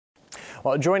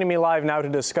Well, joining me live now to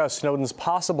discuss Snowden's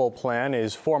possible plan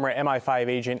is former MI5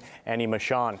 agent Annie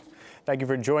Machon. Thank you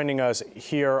for joining us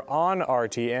here on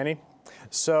RT, Annie.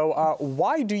 So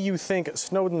why do you think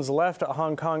Snowden's left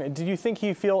Hong Kong? Did you think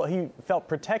he felt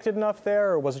protected enough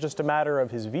there, or was it just a matter of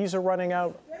his visa running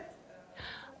out?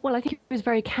 Well, I think it was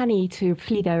very canny to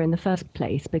flee there in the first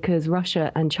place because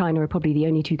Russia and China are probably the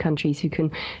only two countries who can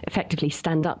effectively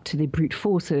stand up to the brute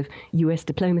force of US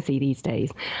diplomacy these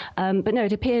days. But no,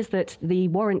 it appears that the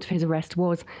warrant for his arrest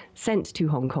was sent to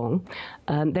Hong Kong.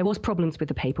 There was problems with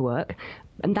the paperwork,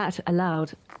 and that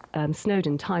allowed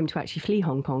Snowden time to actually flee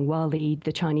Hong Kong while the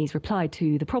Chinese replied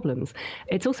to the problems.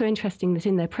 It's also interesting that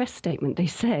in their press statement they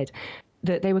said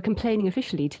that they were complaining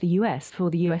officially to the US for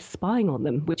the US spying on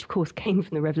them, which of course came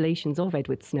from the revelations of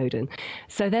Edward Snowden.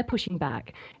 So they're pushing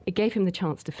back. It gave him the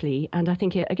chance to flee, and I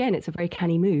think, again, it's a very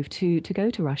canny move to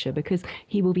go to Russia because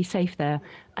he will be safe there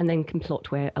and then can plot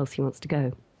where else he wants to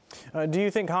go. Do you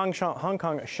think Hong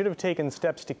Kong should have taken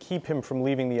steps to keep him from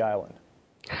leaving the island?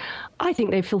 I think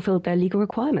they've fulfilled their legal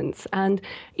requirements. And,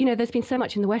 you know, there's been so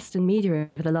much in the Western media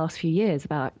over the last few years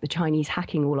about the Chinese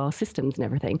hacking all our systems and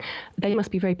everything. They must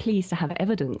be very pleased to have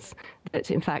evidence that,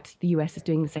 in fact, the US is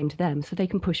doing the same to them so they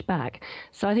can push back.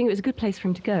 So I think it was a good place for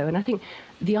him to go. And I think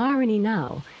the irony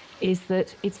now is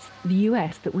that it's the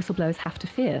US that whistleblowers have to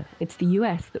fear. It's the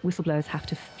US that whistleblowers have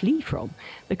to flee from.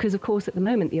 Because, of course, at the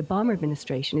moment, the Obama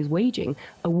administration is waging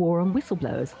a war on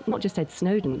whistleblowers, not just Ed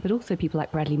Snowden, but also people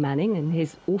like Bradley Manning and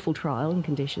his awful trial and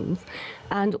conditions,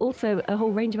 and also a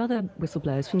whole range of other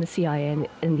whistleblowers from the CIA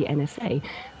and the NSA.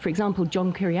 For example,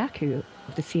 John Kiriakou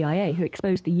of the CIA, who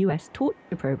exposed the US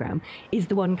torture program, is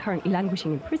the one currently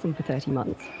languishing in prison for 30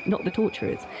 months, not the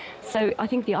torturers. So I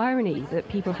think the irony that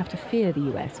people have to fear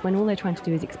the US when all they're trying to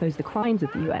do is expose the crimes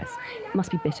of the US must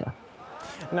be bitter.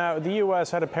 Now, the U.S.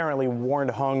 had apparently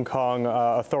warned Hong Kong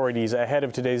authorities ahead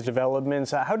of today's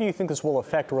developments. How do you think this will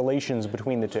affect relations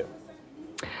between the two?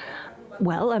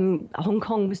 Well, Hong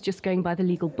Kong was just going by the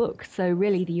legal book, so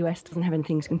really the US doesn't have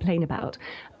anything to complain about.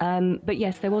 But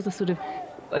yes, there was a sort of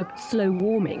a slow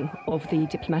warming of the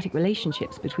diplomatic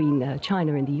relationships between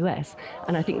China and the US,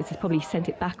 and I think this has probably sent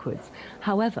it backwards.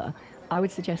 However, I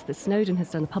would suggest that Snowden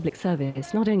has done a public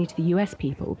service not only to the US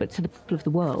people, but to the people of the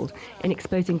world in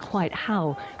exposing quite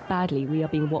how badly we are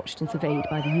being watched and surveyed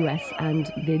by the US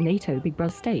and the NATO Big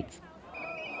Brother states.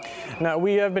 Now,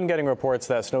 we have been getting reports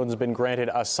that Snowden's been granted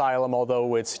asylum,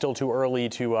 although it's still too early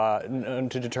to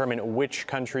determine which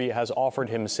country has offered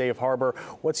him safe harbor.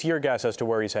 What's your guess as to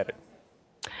where he's headed?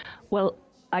 Well,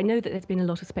 I know that there's been a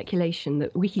lot of speculation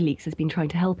that WikiLeaks has been trying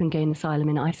to help him gain asylum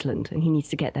in Iceland, and he needs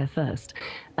to get there first.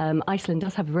 Iceland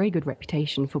does have a very good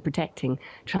reputation for protecting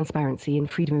transparency and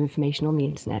freedom of information on the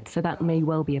internet, so that may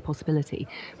well be a possibility.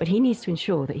 But he needs to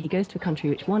ensure that he goes to a country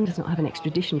which, one, does not have an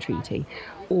extradition treaty,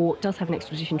 or does have an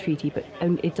extradition treaty, but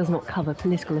it does not cover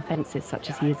political offences such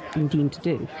as he has been deemed to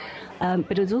do.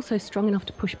 But it is also strong enough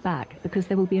to push back, because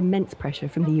there will be immense pressure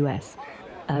from the US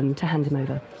to hand him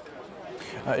over.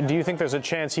 Do you think there's a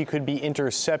chance he could be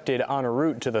intercepted en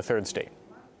route to the third state?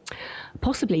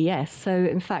 Possibly, yes. So,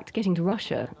 in fact, getting to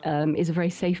Russia is a very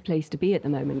safe place to be at the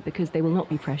moment because they will not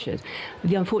be pressured.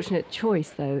 The unfortunate choice,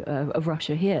 though, of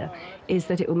Russia here is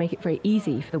that it will make it very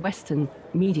easy for the Western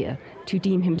media to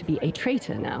deem him to be a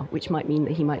traitor now, which might mean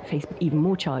that he might face even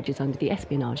more charges under the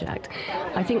Espionage Act.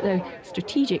 I think, though,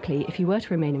 strategically, if he were to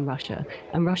remain in Russia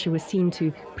and Russia was seen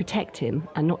to protect him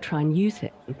and not try and use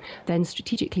him, then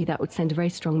strategically that would send a very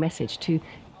strong message to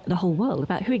the whole world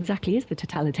about who exactly is the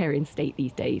totalitarian state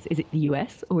these days. Is it the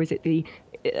US or is it the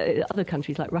other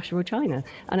countries like Russia or China?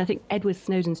 And I think Edward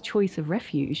Snowden's choice of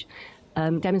refuge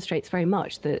demonstrates very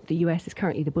much that the US is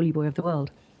currently the bully boy of the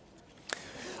world.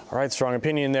 All right, strong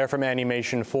opinion there from Annie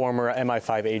Machon, former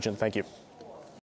MI5 agent. Thank you.